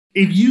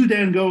If you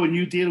then go and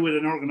you deal with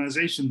an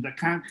organization that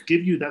can't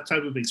give you that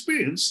type of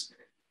experience,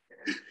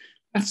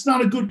 that's not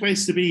a good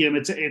place to be. And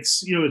it's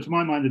to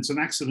my mind, it's an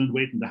accident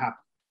waiting to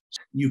happen.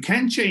 You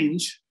can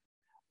change,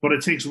 but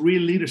it takes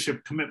real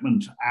leadership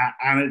commitment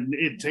and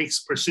it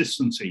takes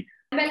persistency.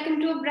 Welcome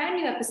to a brand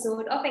new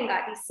episode of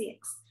Engati CX.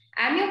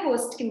 I'm your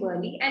host,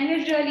 Kimberly, and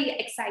we're really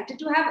excited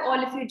to have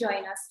all of you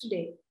join us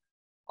today.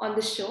 On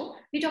this show,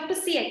 we talk to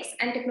CX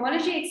and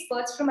technology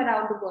experts from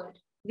around the world.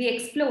 We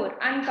explore,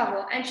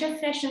 uncover, and share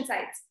fresh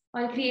insights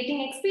on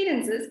creating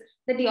experiences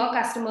that your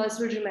customers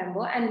will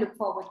remember and look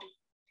forward to.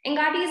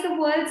 Engati is the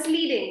world's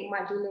leading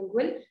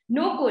multilingual,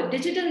 no-code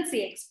digital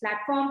CX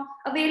platform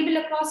available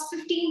across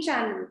 15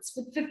 channels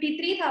with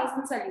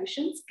 53,000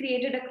 solutions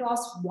created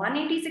across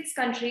 186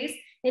 countries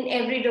in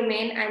every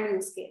domain and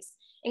use case.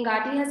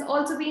 Engati has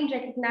also been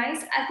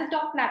recognized as the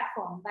top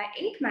platform by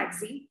Inc.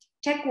 magazine,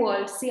 Tech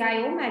World,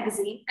 CIO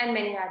magazine, and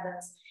many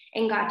others.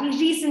 Engati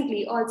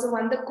recently also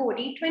won the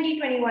Cody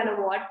 2021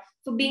 award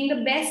for being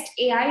the best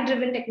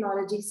AI-driven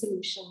technology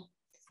solution.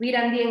 We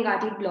run the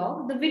Engati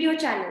blog, the video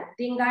channel,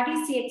 the Engati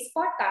CX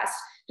podcast,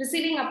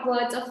 receiving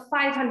upwards of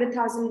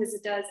 500,000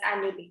 visitors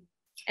annually.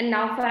 And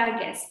now for our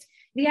guest,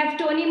 we have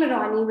Tony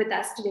Moroney with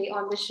us today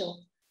on the show.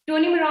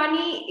 Tony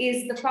Moroney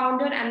is the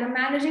founder and the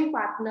managing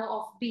partner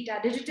of Beta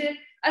Digital,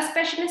 a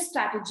specialist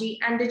strategy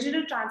and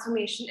digital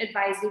transformation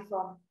advisory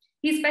firm.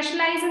 He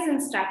specializes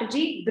in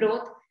strategy,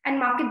 growth, and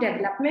market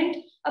development,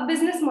 a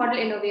business model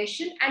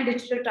innovation and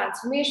digital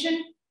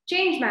transformation,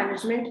 change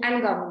management,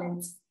 and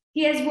governance.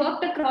 He has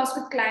worked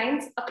with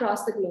clients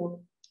across the globe.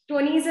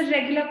 Tony is a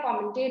regular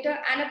commentator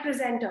and a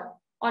presenter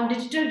on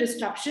digital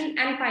disruption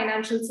and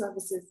financial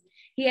services.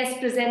 He has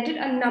presented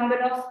a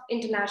number of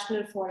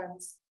international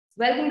forums.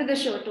 Welcome to the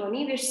show,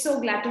 Tony. We're so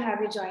glad to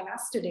have you join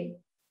us today.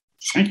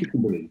 Thank you,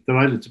 Kimberly.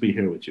 Delighted to be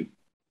here with you.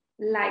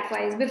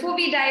 Likewise. Before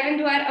we dive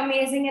into our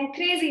amazing and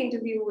crazy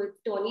interview with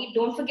Tony,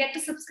 don't forget to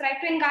subscribe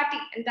to Engati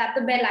and tap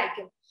the bell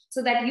icon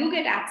so that you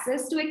get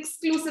access to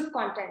exclusive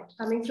content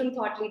coming from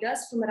thought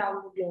leaders from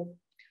around the globe.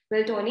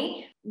 Well,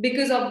 Tony,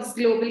 because of this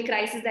global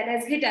crisis that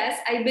has hit us,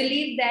 I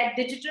believe that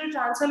digital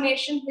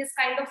transformation has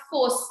kind of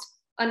forced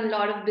a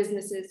lot of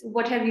businesses.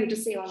 What have you to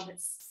say on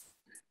this?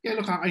 Yeah,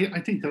 look, I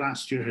think the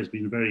last year has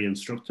been very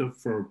instructive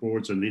for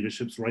boards and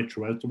leaderships right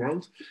throughout the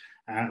world.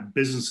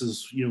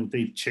 Businesses,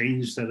 they've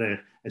changed at a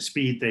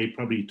speed they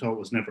probably thought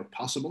was never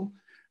possible.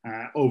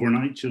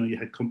 Overnight, you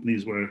had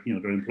companies where,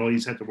 their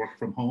employees had to work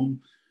from home.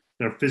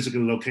 Their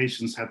physical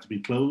locations had to be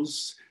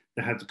closed.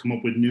 They had to come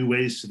up with new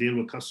ways to deal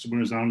with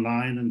customers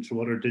online and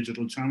through other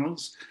digital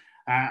channels.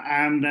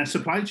 And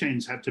supply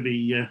chains had to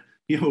be,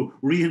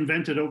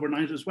 reinvented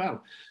overnight as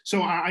well.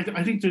 So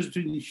I think there's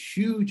been a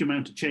huge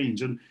amount of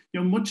change. And,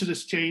 much of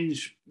this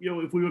change,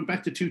 if we went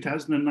back to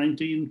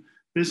 2019,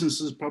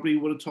 businesses probably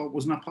would have thought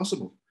was not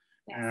possible.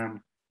 Yes.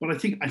 But I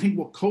think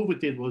what COVID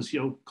did was,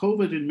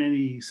 COVID in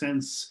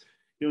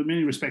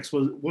many respects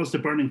was the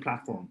burning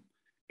platform,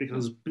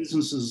 because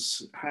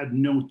businesses had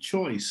no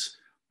choice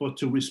but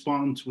to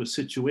respond to a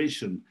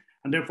situation.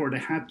 And therefore they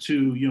had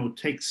to,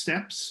 take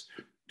steps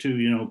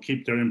to,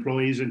 keep their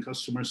employees and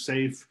customers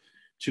safe,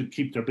 to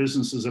keep their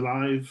businesses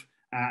alive,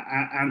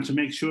 and to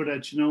make sure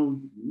that,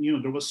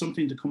 there was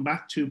something to come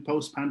back to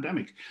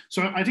post-pandemic.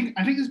 So I think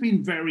it's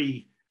been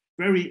very,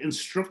 very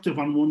instructive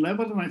on one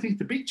level. And I think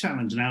the big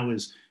challenge now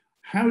is,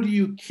 how do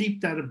you keep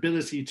that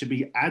ability to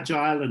be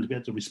agile and to be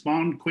able to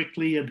respond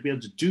quickly and to be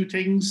able to do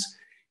things?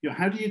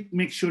 How do you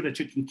make sure that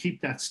you can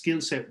keep that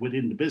skill set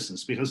within the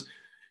business? Because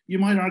you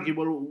might argue,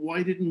 well,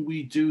 why didn't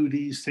we do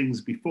these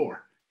things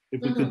before?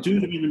 If we could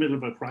do them in the middle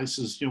of a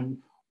crisis,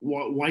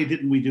 why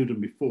didn't we do them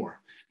before?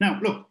 Now,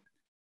 look,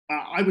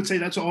 I would say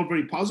that's all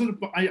very positive,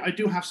 but I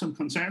do have some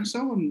concerns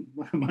though, and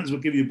I might as well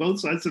give you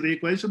both sides of the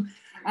equation.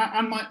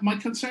 And my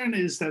concern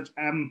is that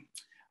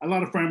a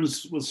lot of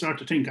firms will start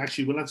to think,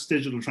 actually, well, that's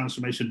digital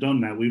transformation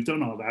done now. We've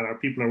done all that. Our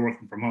people are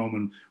working from home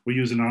and we're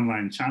using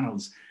online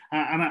channels.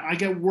 And I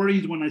get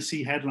worried when I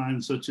see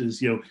headlines such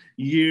as,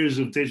 years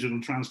of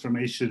digital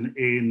transformation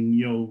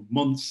in,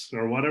 months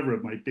or whatever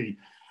it might be.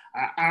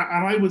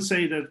 And I would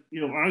say that,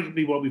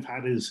 arguably what we've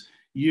had is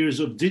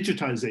years of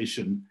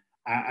digitization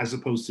as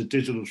opposed to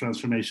digital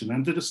transformation.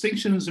 And the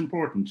distinction is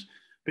important,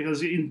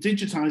 because in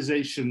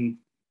digitization,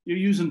 you're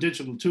using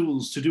digital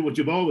tools to do what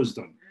you've always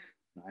done,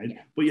 right?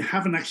 Yeah. But you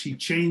haven't actually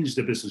changed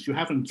the business. You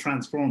haven't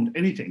transformed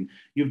anything.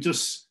 You're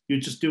just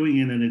doing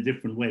it in a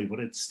different way, but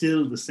it's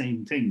still the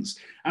same things.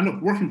 And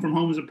look, working from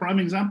home is a prime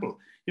example.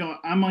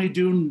 Am I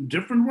doing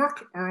different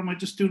work, or am I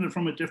just doing it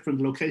from a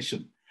different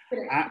location?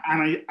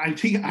 And I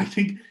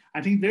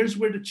think there's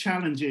where the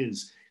challenge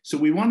is. So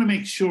we want to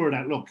make sure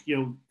that, look,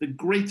 the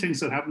great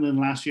things that happened in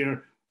the last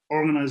year,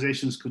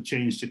 organizations could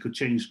change. They could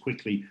change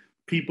quickly.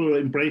 People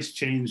embrace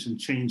change and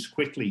change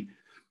quickly.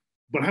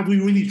 But have we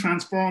really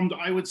transformed?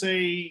 I would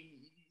say,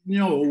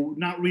 no,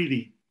 not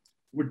really.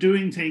 We're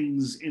doing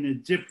things in a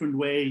different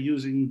way,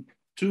 using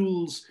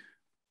tools.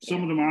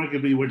 Some of them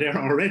arguably were there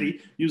already,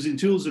 using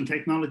tools and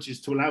technologies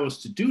to allow us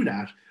to do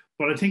that.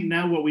 But I think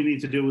now what we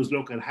need to do is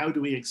look at how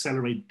do we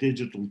accelerate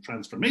digital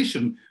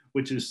transformation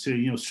which is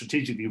to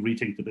strategically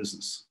rethink the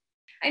business.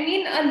 I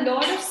mean, a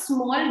lot of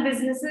small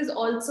businesses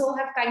also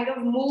have kind of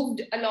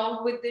moved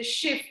along with this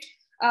shift.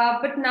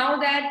 But now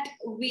that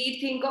we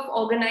think of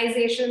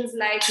organizations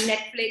like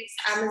Netflix,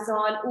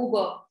 Amazon,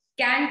 Uber,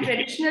 can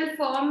traditional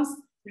firms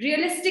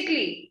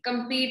realistically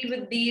compete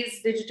with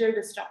these digital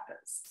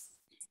disruptors?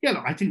 Yeah,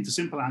 look, I think the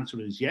simple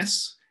answer is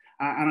yes.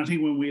 And I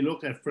think when we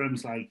look at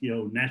firms like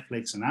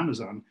Netflix and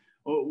Amazon,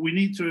 we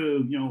need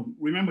to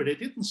remember they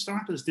didn't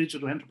start as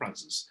digital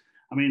enterprises.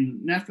 I mean,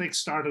 Netflix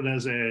started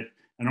as an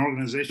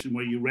organization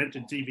where you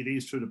rented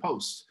DVDs through the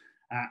post.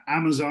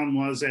 Amazon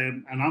was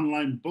an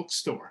online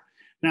bookstore.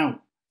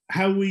 Now,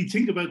 how we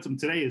think about them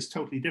today is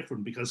totally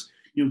different because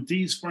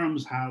these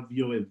firms have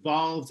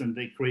evolved and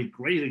they create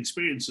great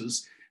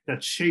experiences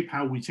that shape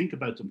how we think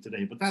about them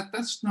today. But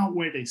that's not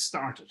where they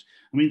started.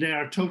 I mean, they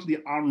are totally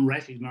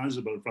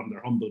unrecognizable from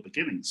their humble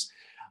beginnings.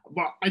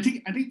 But I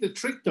think the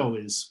trick though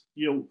is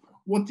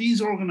what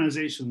these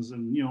organizations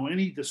and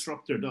any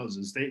disruptor does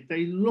is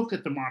they look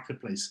at the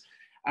marketplace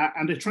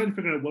and they try to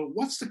figure out, well,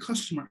 what's the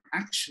customer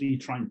actually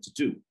trying to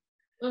do?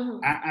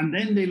 And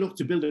then they look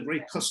to build a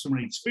great customer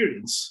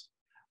experience.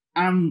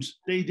 And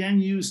they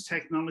then use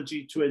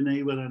technology to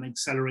enable and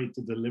accelerate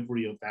the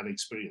delivery of that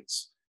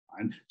experience.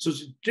 And so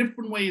it's a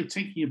different way of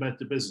thinking about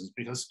the business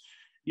because,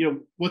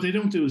 what they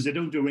don't do is they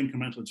don't do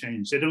incremental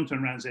change. They don't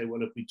turn around and say,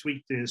 well, if we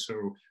tweak this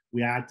or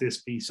we add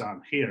this piece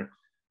on here,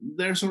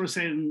 they're sort of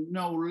saying,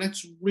 no,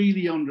 let's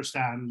really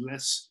understand.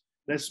 Let's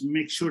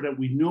make sure that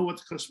we know what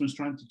the customer is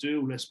trying to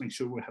do. Let's make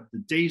sure we have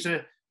the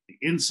data,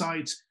 the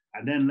insights,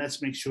 and then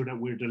let's make sure that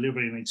we're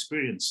delivering an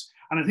experience.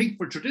 And I think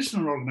for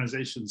traditional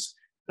organizations,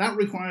 that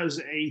requires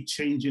a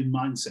change in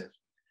mindset.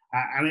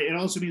 And it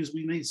also means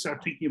we need to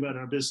start thinking about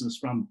our business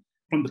from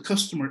the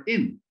customer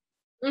in,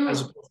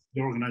 as opposed to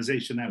the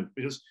organization out.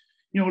 Because,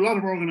 a lot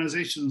of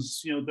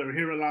organizations, they're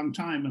here a long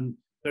time and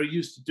they're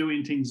used to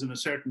doing things in a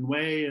certain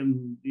way.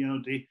 And,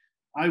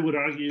 I would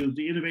argue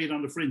they innovate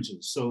on the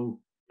fringes. So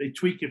they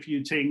tweak a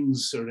few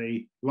things or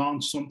they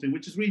launch something,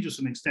 which is really just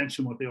an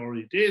extension of what they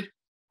already did,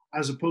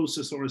 as opposed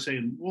to sort of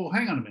saying, well,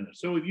 hang on a minute.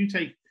 So if you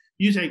take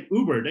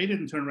Uber, they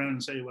didn't turn around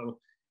and say, well,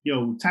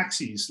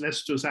 taxis,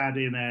 let's just add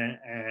in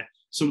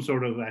some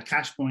sort of a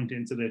cash point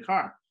into the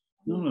car.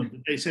 No,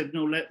 they said,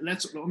 no,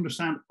 let's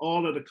understand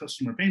all of the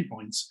customer pain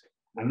points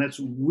and let's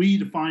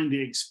redefine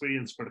the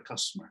experience for the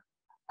customer.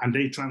 And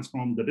they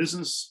transformed the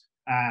business.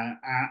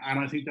 And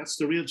I think that's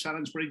the real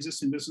challenge for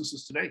existing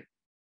businesses today.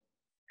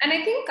 And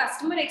I think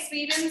customer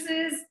experience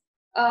is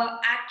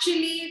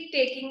actually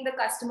taking the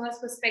customer's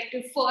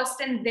perspective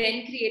first and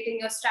then creating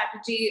your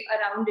strategy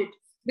around it.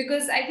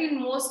 Because I feel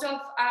most of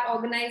our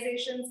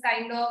organizations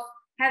kind of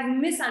have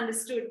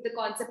misunderstood the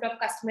concept of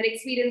customer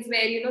experience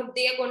where,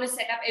 they are going to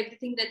set up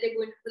everything that they're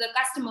going to for the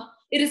customer,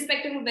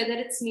 irrespective of whether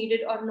it's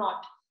needed or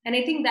not. And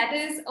I think that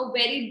is a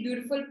very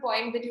beautiful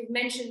point that you've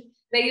mentioned,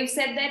 where you've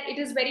said that it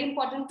is very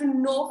important to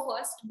know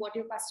first what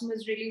your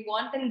customers really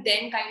want and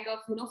then kind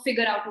of,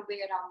 figure out a way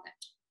around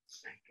that.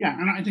 Yeah,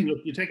 and I think, look,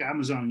 you take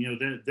Amazon,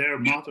 their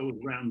motto is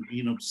around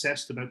being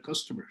obsessed about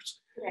customers.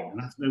 Right. And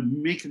that's about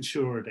making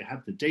sure they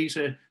have the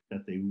data,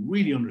 that they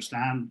really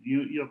understand.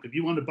 If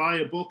you want to buy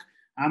a book,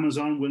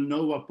 Amazon will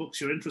know what books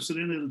you're interested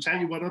in. It'll tell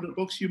you what other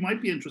books you might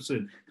be interested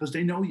in because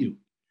they know you.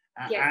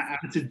 Yes. And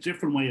it's a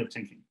different way of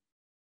thinking.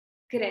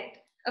 Correct.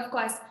 Of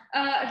course.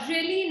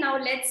 Really,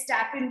 now let's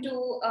tap into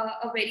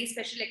a very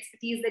special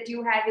expertise that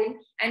you have in,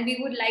 and we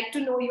would like to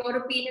know your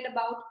opinion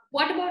about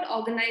what about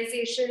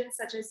organizations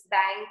such as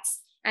banks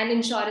and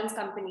insurance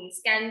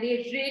companies? Can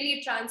they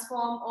really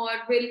transform, or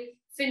will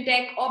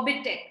fintech or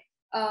bigtech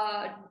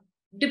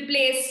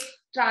displace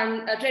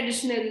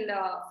traditional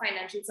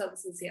financial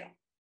services here?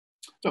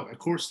 So, of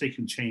course, they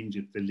can change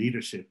if the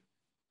leadership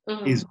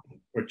is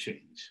for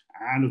change.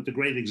 And the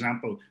great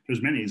example,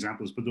 there's many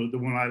examples, but the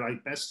one I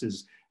like best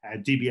is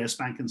DBS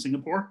Bank in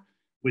Singapore,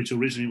 which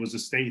originally was a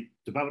state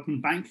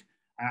development bank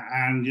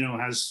and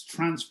has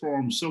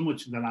transformed so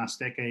much in the last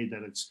decade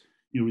that it's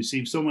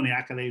received so many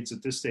accolades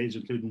at this stage,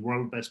 including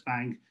World Best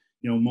Bank,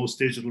 most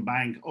digital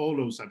bank, all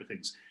those type of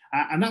things.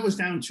 And that was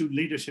down to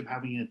leadership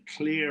having a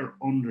clear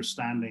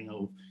understanding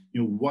of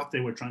what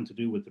they were trying to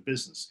do with the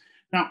business.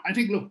 Now, I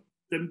think, look,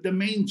 the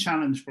main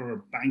challenge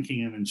for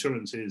banking and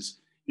insurance is,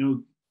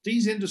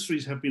 these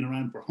industries have been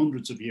around for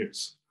hundreds of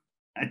years.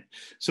 Right?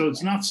 So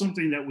it's not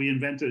something that we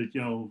invented,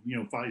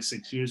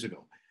 5-6 years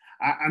ago.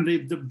 And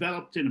they've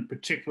developed in a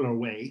particular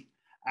way.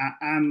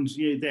 And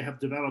they have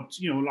developed,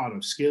 a lot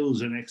of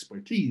skills and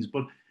expertise.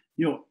 But,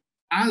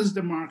 as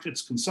the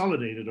markets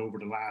consolidated over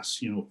the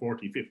last,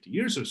 40, 50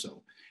 years or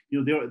so,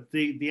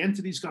 the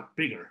entities got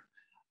bigger.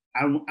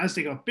 And as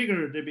they got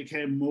bigger, they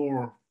became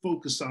more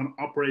focused on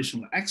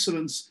operational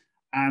excellence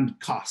and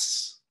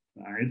costs.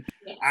 Right?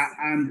 Yes.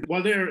 And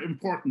while they're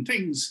important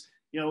things,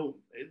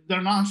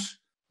 they're not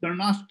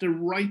the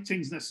right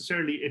things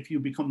necessarily if you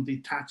become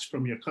detached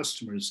from your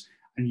customers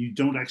and you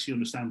don't actually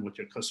understand what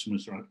your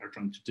customers are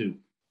trying to do.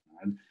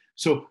 And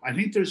so I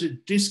think there's a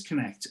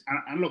disconnect,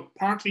 and look,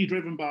 partly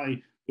driven by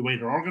the way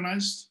they're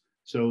organized.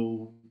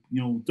 So,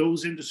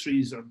 those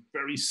industries are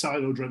very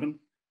silo driven.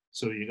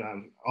 So you got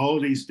all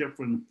these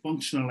different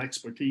functional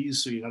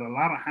expertise. So you got a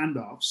lot of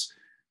handoffs.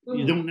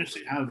 You don't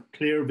necessarily have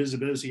clear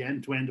visibility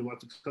end to end of what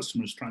the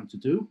customer is trying to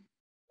do.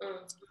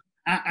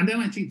 And then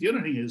I think the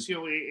other thing is,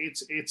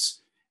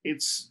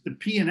 it's the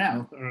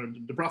P&L, or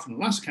the profit and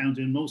loss account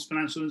in most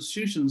financial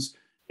institutions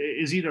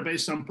is either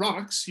based on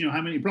products,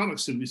 how many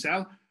products did we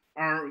sell,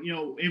 or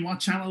in what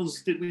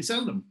channels did we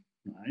sell them,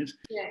 right?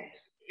 Yeah.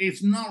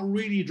 It's not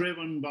really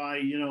driven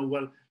by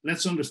well,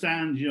 let's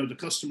understand the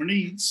customer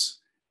needs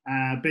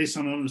based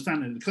on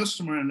understanding the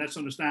customer, and let's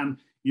understand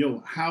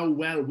how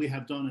well we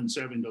have done in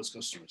serving those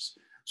customers.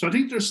 So I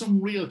think there's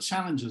some real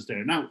challenges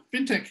there. Now,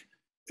 fintech's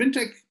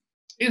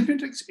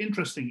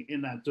interesting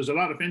in that there's a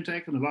lot of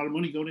fintech and a lot of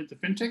money going into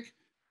fintech.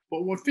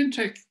 But what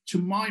fintech, to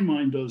my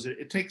mind, does,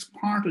 it takes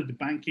part of the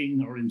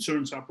banking or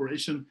insurance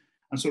operation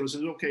and sort of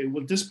says, okay,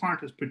 well, this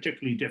part is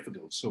particularly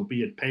difficult. So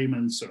be it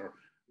payments or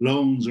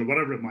loans or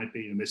whatever it might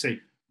be. And they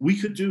say, we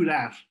could do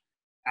that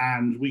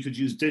and we could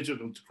use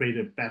digital to create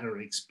a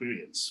better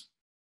experience.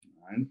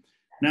 Right?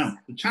 Now,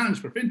 the challenge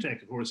for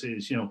fintech, of course,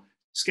 is,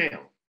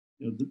 scale.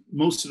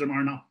 Most of them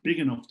are not big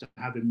enough to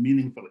have a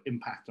meaningful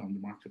impact on the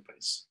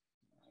marketplace.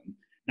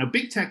 Now,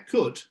 big tech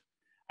could,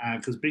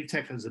 because big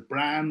tech has a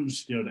brand,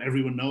 that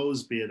everyone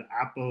knows, be it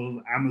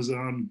Apple,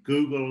 Amazon,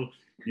 Google.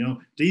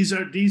 These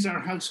are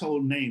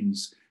household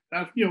names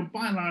that,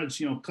 by and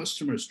large,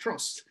 customers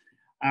trust.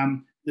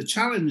 The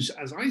challenge,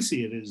 as I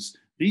see it, is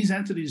these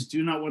entities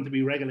do not want to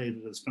be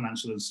regulated as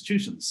financial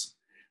institutions.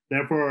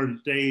 Therefore,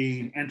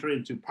 they enter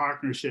into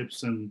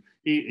partnerships, and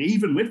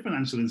even with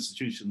financial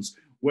institutions,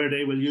 where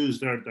they will use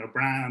their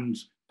brand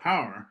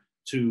power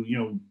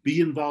to be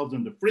involved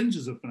in the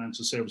fringes of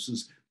financial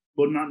services,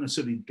 but not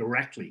necessarily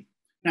directly.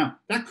 Now,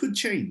 that could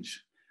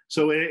change.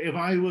 So if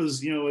I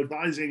was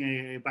advising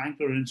a bank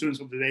or an insurance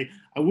company today,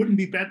 I wouldn't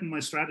be betting my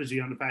strategy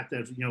on the fact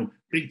that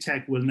big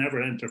tech will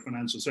never enter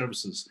financial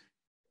services.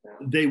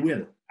 They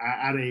will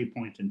at a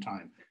point in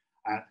time.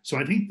 So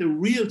I think the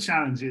real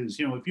challenge is,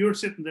 if you're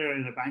sitting there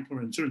in a bank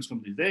or insurance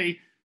company today,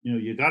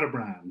 you got a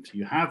brand,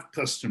 you have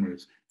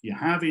customers, you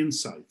have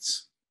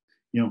insights,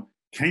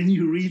 can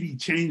you really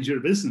change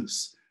your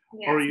business?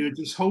 Yeah. Or are you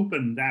just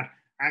hoping that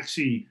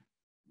actually,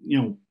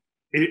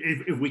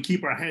 if we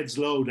keep our heads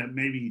low, that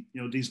maybe,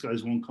 these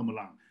guys won't come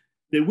along?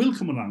 They will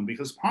come along,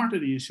 because part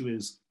of the issue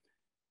is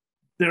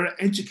they're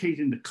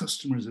educating the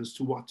customers as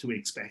to what to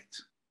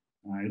expect,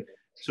 right?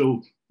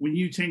 So when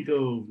you think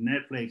of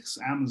Netflix,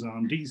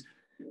 Amazon,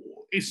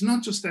 it's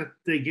not just that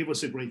they give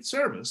us a great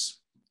service,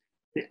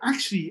 they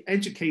actually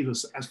educate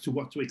us as to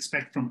what to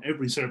expect from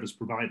every service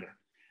provider.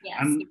 Yes.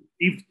 And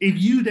if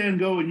you then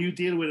go and you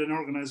deal with an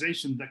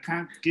organization that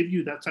can't give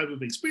you that type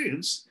of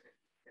experience,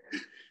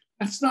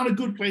 that's not a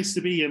good place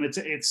to be. And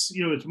it's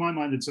to my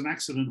mind, it's an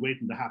accident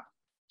waiting to happen.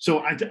 So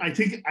I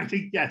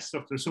think yes,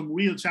 look, there's some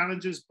real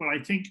challenges, but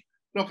I think,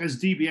 look,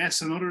 as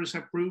DBS and others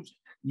have proved,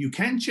 you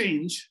can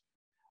change,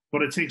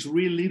 but it takes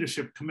real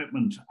leadership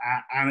commitment,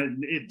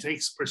 and it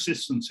takes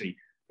persistency,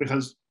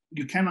 because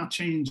you cannot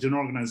change an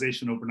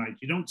organization overnight.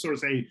 You don't sort of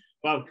say,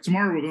 well,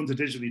 tomorrow we're going to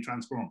digitally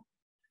transform.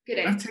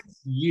 That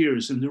takes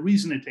years. And the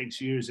reason it takes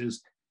years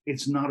is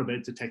it's not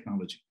about the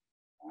technology.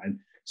 Right?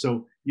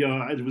 So,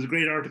 there was a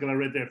great article I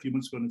read there a few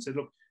months ago, and it said,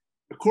 look,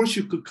 of course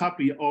you could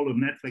copy all of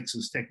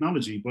Netflix's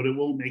technology, but it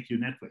won't make you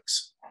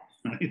Netflix,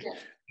 right? Yeah.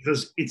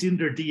 Because it's in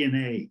their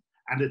DNA,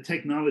 and the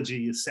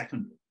technology is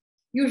secondary.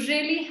 You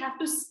really have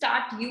to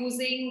start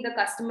using the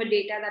customer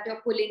data that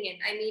you're pulling in.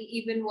 I mean,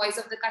 even voice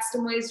of the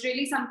customer is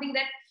really something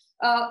that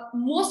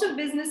most of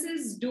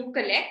businesses do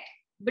collect,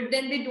 but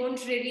then they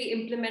don't really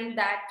implement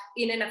that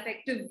in an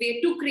effective way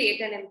to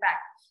create an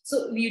impact.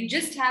 So you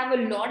just have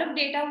a lot of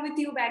data with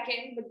you back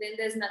end, but then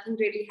there's nothing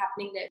really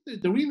happening there.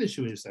 The real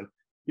issue is that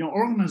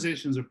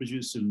organizations are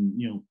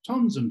producing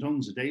tons and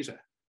tons of data,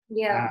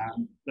 that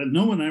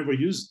no one ever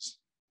uses.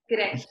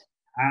 Correct.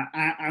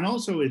 And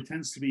also it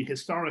tends to be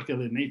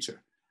historical in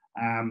nature.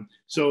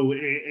 So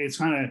it's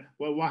kind of,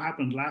 well, what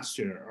happened last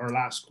year or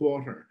last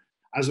quarter,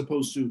 as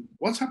opposed to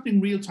what's happening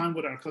real time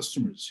with our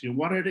customers.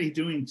 What are they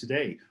doing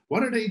today?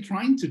 What are they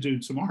trying to do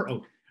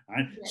tomorrow?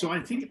 Right? Yeah. So I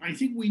think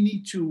we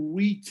need to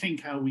rethink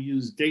how we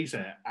use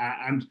data.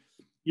 And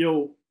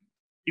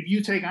if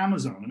you take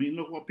Amazon, I mean,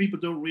 look, what people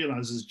don't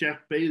realize is Jeff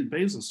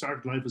Bezos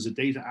started life as a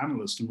data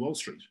analyst in Wall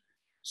Street.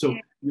 So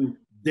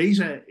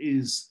data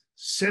is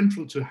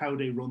central to how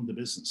they run the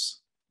business.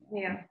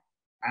 Yeah.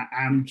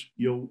 And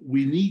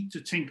we need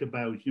to think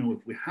about,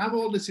 if we have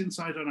all this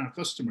insight on our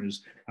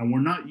customers and we're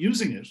not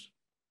using it,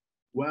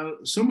 well,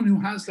 someone who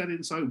has that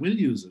insight will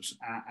use it.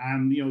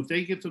 And if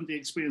they give them the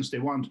experience they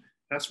want,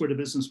 that's where the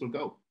business will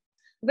go.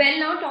 Well,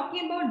 now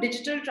talking about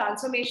digital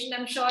transformation,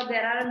 I'm sure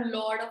there are a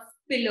lot of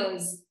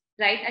pillars,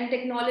 right? And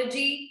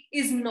technology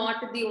is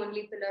not the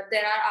only pillar.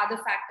 There are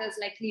other factors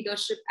like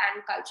leadership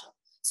and culture.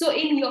 So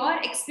in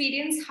your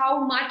experience,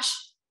 how much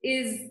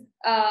is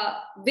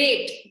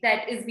weight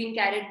that is being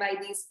carried by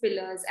these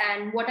pillars,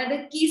 and what are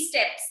the key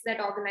steps that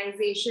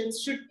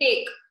organizations should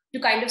take to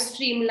kind of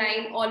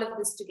streamline all of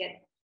this together?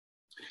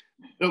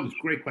 Oh,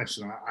 great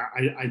question.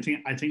 I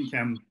think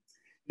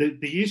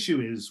the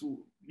issue is,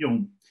 you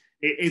know,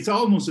 it's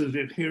almost as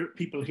if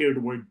people hear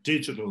the word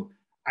digital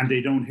and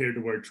they don't hear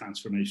the word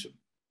transformation.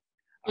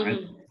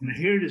 And they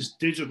hear this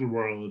digital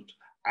world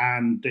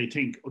and they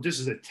think, oh, this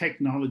is a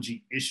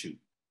technology issue.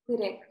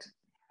 Correct.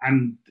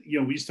 And, you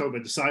know, we used to talk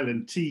about the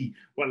silent T.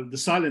 Well, the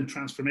silent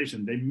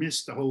transformation, they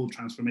missed the whole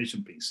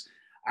transformation piece.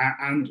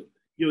 And,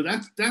 you know,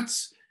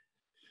 that's,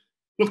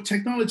 look,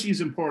 technology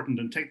is important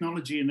and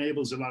technology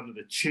enables a lot of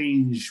the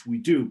change we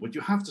do, but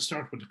you have to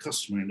start with the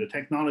customer and the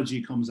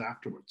technology comes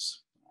afterwards.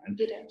 And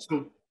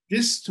so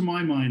this, to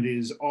my mind,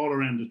 is all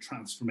around the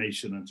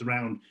transformation. It's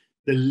around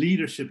the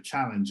leadership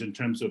challenge in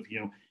terms of,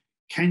 you know,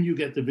 can you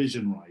get the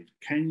vision right?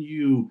 Can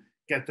you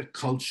get the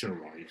culture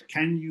right?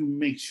 Can you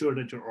make sure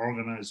that you're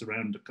organized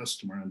around the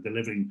customer and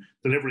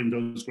delivering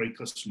those great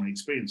customer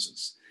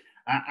experiences?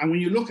 And when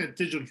you look at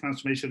digital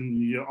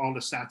transformation, you know, all the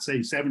stats say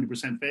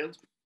 70% failed.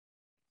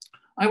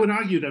 I would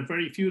argue that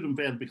very few of them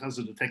failed because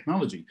of the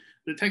technology.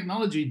 The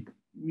technology,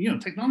 you know,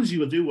 technology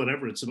will do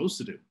whatever it's supposed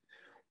to do.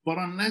 But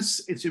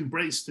unless it's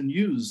embraced and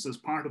used as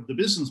part of the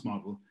business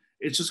model,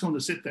 it's just going to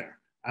sit there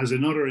as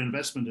another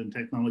investment in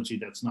technology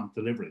that's not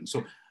delivering.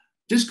 So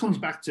this comes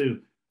back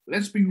to,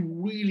 let's be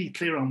really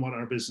clear on what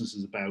our business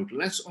is about.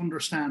 Let's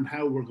understand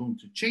how we're going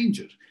to change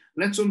it.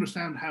 Let's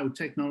understand how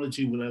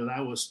technology will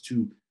allow us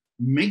to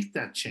make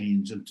that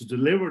change and to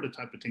deliver the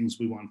type of things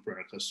we want for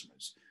our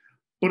customers.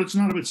 But it's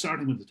not about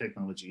starting with the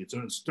technology. It's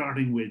about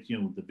starting with, you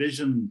know, the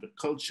vision, the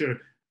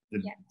culture,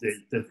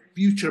 the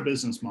future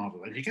business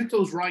model. And you get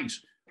those right,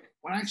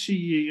 well, actually,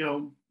 you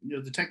know,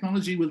 the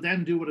technology will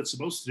then do what it's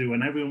supposed to do,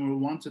 and everyone will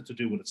want it to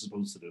do what it's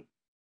supposed to do.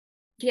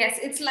 Yes,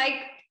 it's like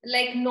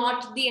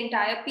not the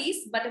entire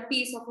piece, but a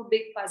piece of a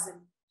big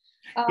puzzle.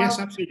 Yes,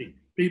 absolutely.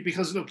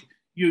 Because look,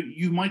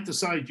 you might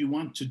decide you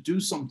want to do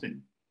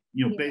something,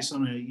 you know, based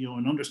on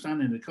an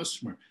understanding of the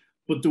customer,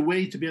 but the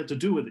way to be able to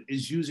do it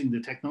is using the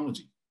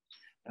technology.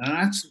 And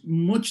that's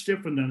much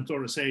different than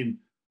sort of saying,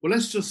 well,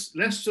 let's just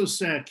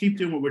keep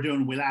doing what we're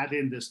doing. We'll add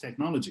in this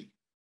technology.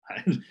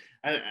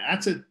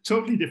 That's a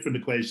totally different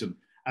equation,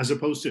 as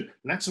opposed to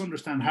let's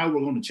understand how we're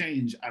going to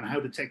change and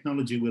how the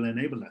technology will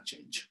enable that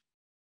change.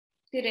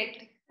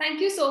 Correct. Thank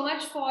you so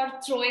much for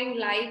throwing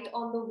light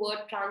on the word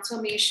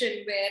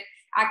transformation, where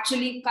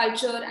actually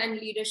culture and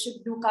leadership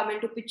do come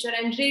into picture.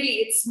 And really,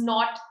 it's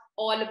not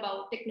all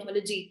about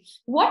technology.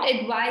 What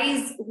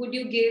advice would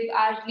you give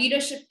our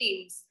leadership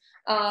teams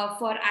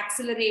for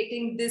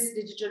accelerating this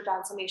digital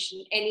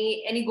transformation?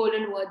 Any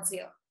golden words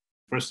here?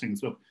 First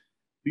things, look,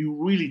 be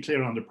really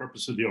clear on the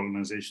purpose of the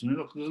organization. And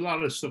look, there's a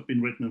lot of stuff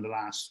been written in the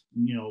last,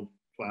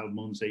 12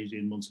 months,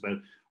 18 months about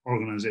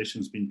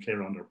organizations being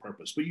clear on their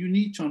purpose. But you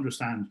need to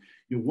understand,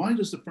 why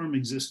does the firm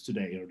exist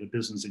today or the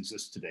business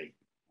exist today?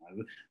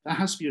 That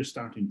has to be your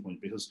starting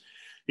point, because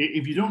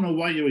if you don't know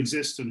why you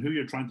exist and who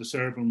you're trying to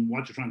serve and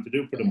what you're trying to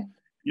do for them,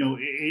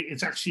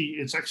 it's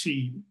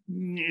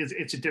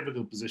a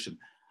difficult position.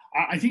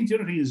 I think the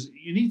other thing is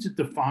you need to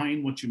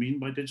define what you mean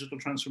by digital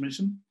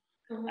transformation.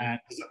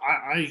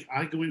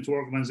 I go into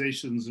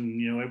organizations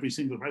and every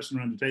single person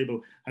around the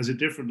table has a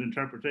different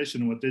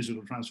interpretation of what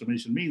digital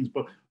transformation means,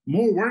 but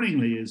more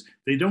worryingly is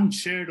they don't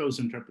share those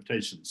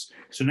interpretations.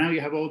 So now you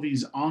have all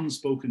these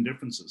unspoken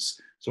differences.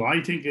 So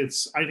I think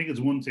it's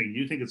one thing,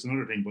 you think it's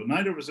another thing, but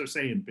neither of us are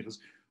saying, because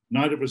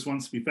neither of us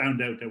wants to be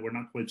found out that we're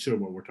not quite sure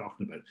what we're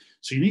talking about.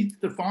 So you need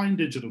to define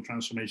digital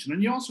transformation,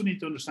 and you also need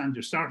to understand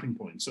your starting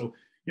point. So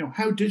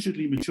how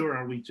digitally mature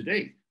are we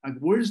today? Like,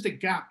 where's the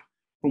gap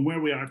from where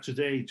we are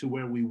today to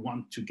where we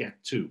want to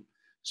get to?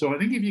 So I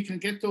think if you can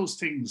get those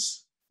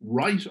things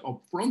right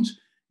up front,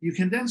 you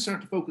can then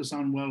start to focus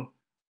on, well,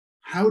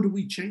 how do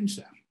we change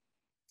that?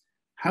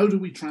 How do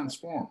we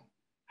transform?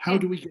 How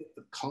do we get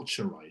the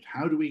culture right?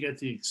 How do we get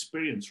the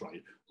experience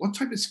right? What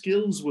type of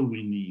skills will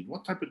we need?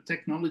 What type of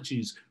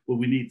technologies will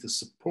we need to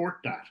support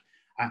that?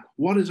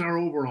 What is our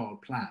overall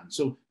plan?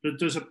 So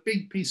there's a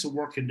big piece of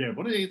work in there,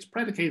 but it's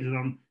predicated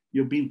on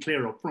being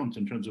clear up front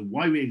in terms of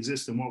why we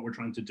exist and what we're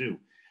trying to do.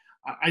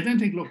 I then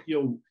think, look,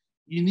 you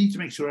need to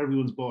make sure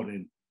everyone's bought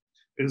in,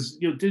 because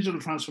digital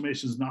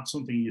transformation is not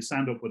something you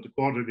stand up with the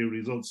quarterly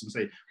results and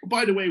say, oh,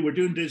 by the way, we're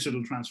doing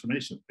digital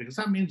transformation, because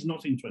that means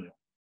nothing to anyone,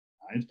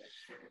 right?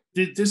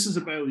 This is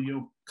about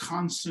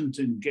constant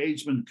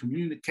engagement,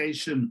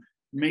 communication,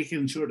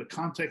 making sure the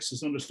context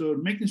is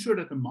understood, making sure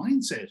that the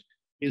mindset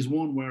is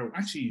one where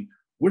actually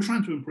we're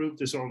trying to improve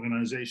this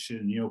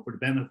organization, for the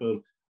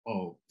benefit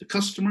of the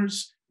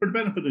customers, for the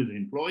benefit of the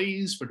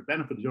employees, for the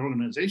benefit of the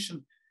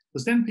organization.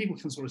 Because then people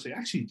can sort of say,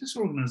 actually, this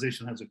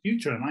organization has a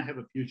future and I have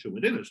a future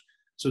within it.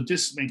 So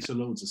this makes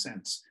loads of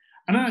sense.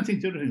 And then I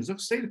think the other thing is,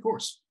 look, stay the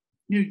course.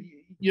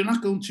 You're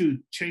not going to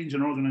change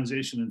an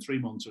organization in 3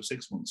 months or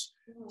 6 months.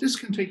 This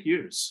can take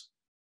years,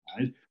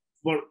 right?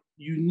 But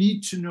you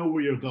need to know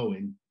where you're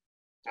going.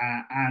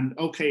 And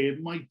okay,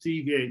 it might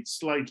deviate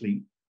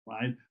slightly,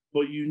 right?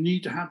 But you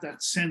need to have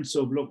that sense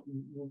of, look,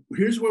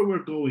 here's where we're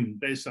going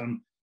based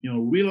on,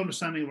 real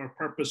understanding of our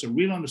purpose, a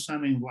real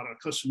understanding of what our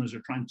customers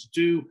are trying to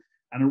do,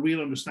 and a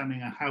real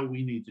understanding of how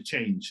we need to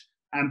change.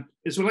 And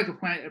it's like a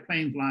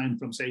plane flying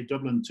from, say,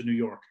 Dublin to New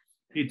York.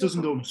 It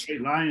doesn't go in a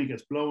straight line, it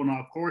gets blown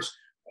off course.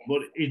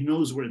 but it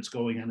knows where it's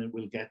going and it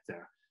will get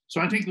there. So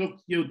I think, look,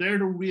 they're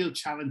the real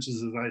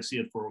challenges as I see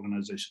it for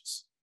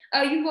organizations.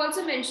 You've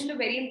also mentioned a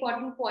very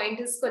important point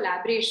is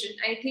collaboration.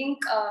 I think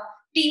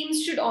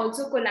teams should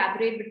also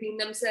collaborate between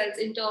themselves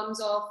in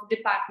terms of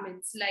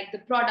departments, like the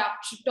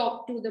product should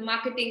talk to the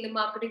marketing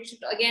should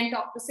again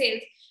talk to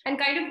sales, and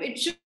kind of it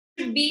should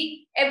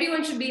be,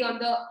 everyone should be on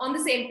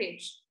the same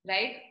page,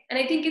 right? And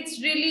I think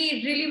it's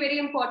really, really very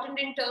important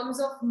in terms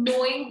of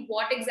knowing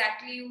what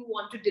exactly you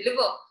want to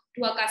deliver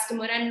to a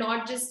customer and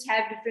not just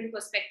have different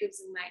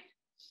perspectives in mind.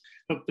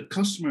 But the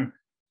customer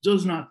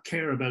does not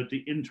care about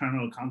the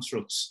internal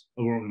constructs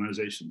of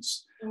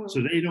organizations. Mm-hmm.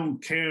 So they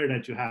don't care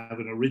that you have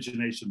an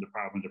origination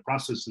department, a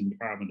processing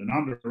department, an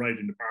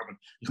underwriting department,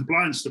 a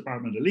compliance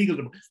department, a legal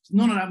department.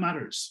 None of that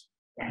matters.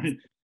 Right?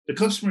 The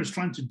customer is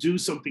trying to do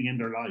something in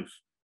their life.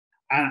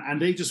 And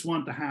they just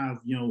want to have,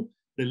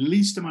 the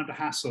least amount of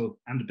hassle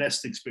and the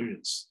best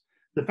experience.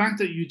 The fact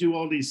that you do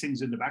all these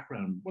things in the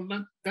background,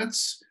 well,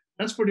 that's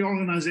for the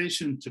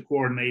organization to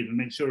coordinate and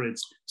make sure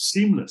it's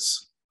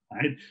seamless,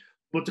 right?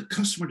 But the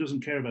customer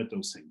doesn't care about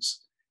those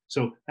things.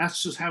 So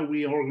that's just how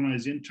we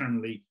organize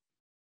internally.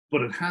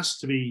 But it has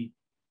to be,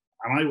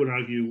 and I would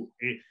argue,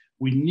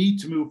 we need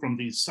to move from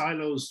these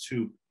silos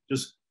to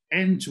just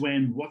end to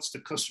end, what's the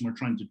customer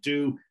trying to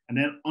do, and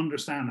then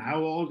understand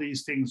how all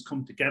these things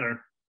come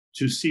together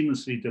to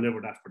seamlessly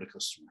deliver that for the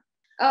customer.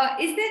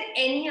 Is there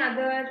any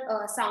other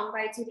sound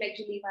bites you'd like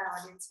to leave our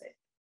audience with?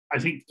 I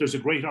think there's a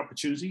great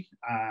opportunity.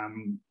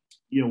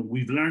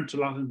 We've learned a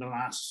lot in the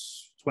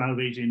last 12,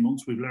 18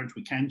 months. We've learned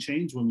we can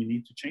change when we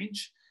need to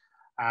change.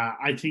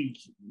 I think,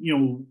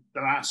 the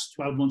last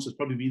 12 months has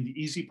probably been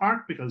the easy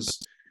part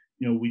because,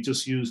 we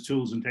just use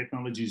tools and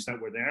technologies that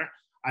were there.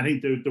 I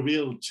think the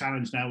real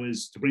challenge now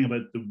is to bring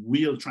about the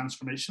real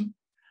transformation.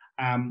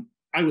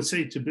 I would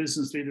say to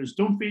business leaders,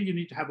 don't feel you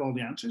need to have all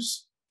the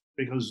answers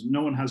because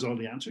no one has all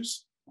the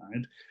answers,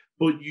 right?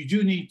 But you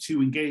do need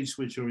to engage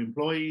with your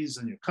employees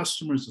and your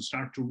customers and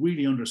start to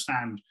really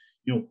understand,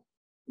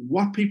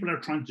 what people are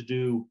trying to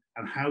do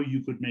and how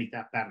you could make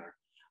that better.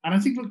 And I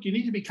think, look, you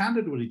need to be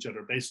candid with each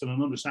other based on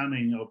an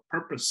understanding of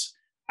purpose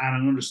and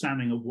an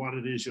understanding of what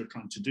it is you're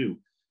trying to do.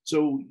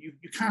 So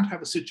you can't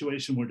have a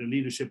situation where the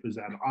leadership is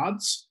at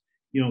odds.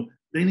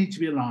 They need to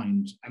be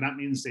aligned. And that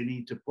means they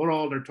need to put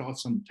all their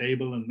thoughts on the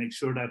table and make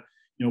sure that,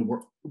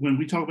 when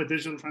we talk about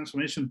digital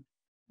transformation,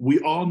 we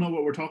all know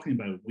what we're talking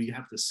about. We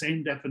have the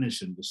same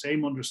definition, the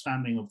same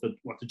understanding of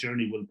what the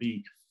journey will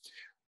be.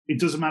 It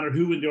doesn't matter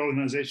who in the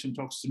organization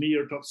talks to me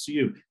or talks to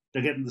you,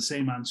 they're getting the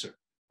same answer,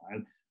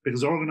 right?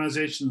 Because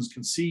organizations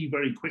can see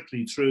very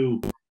quickly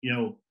through,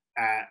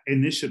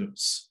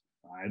 initiatives,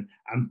 right?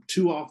 And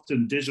too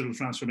often digital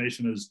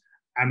transformation is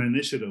an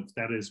initiative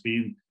that is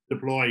being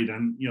deployed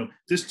and,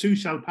 this too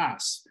shall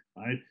pass,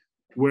 right?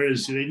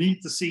 Whereas they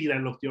need to see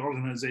that, look, the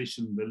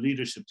organization, the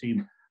leadership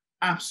team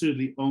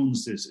absolutely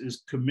owns this,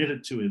 is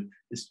committed to it,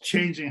 is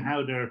changing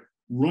how they're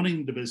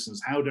running the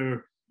business, how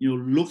they're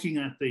looking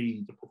at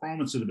the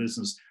performance of the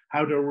business,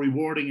 how they're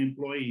rewarding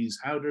employees,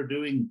 how they're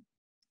doing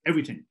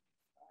everything.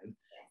 Right?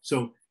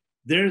 So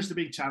there's the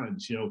big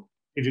challenge.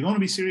 If you're going to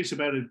be serious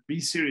about it, be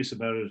serious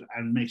about it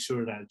and make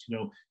sure that,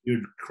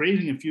 you're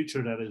creating a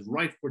future that is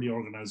right for the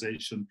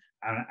organization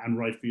and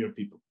right for your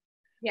people.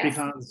 Yes.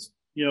 Because,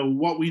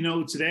 what we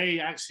know today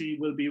actually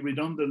will be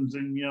redundant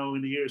in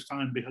a year's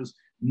time because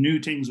new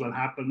things will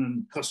happen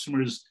and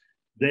customers,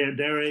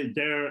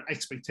 their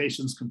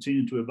expectations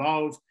continue to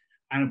evolve.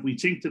 And if we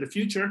think to the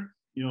future,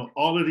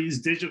 all of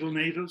these digital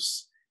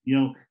natives,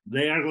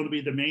 they are going to be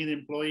the main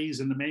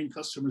employees and the main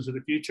customers of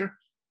the future.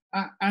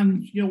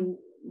 And,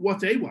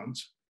 what they want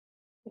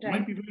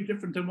might be very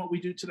different than what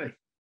we do today.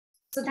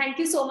 So thank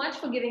you so much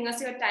for giving us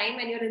your time,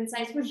 and your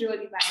insights were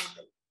really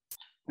valuable.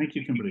 Thank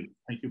you, Kimberly.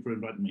 Thank you for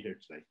inviting me here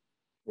today.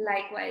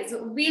 Likewise.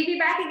 We'll be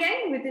back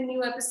again with a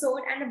new episode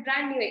and a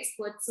brand new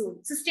expert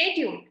soon. So stay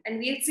tuned and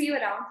we'll see you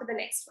around for the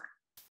next one.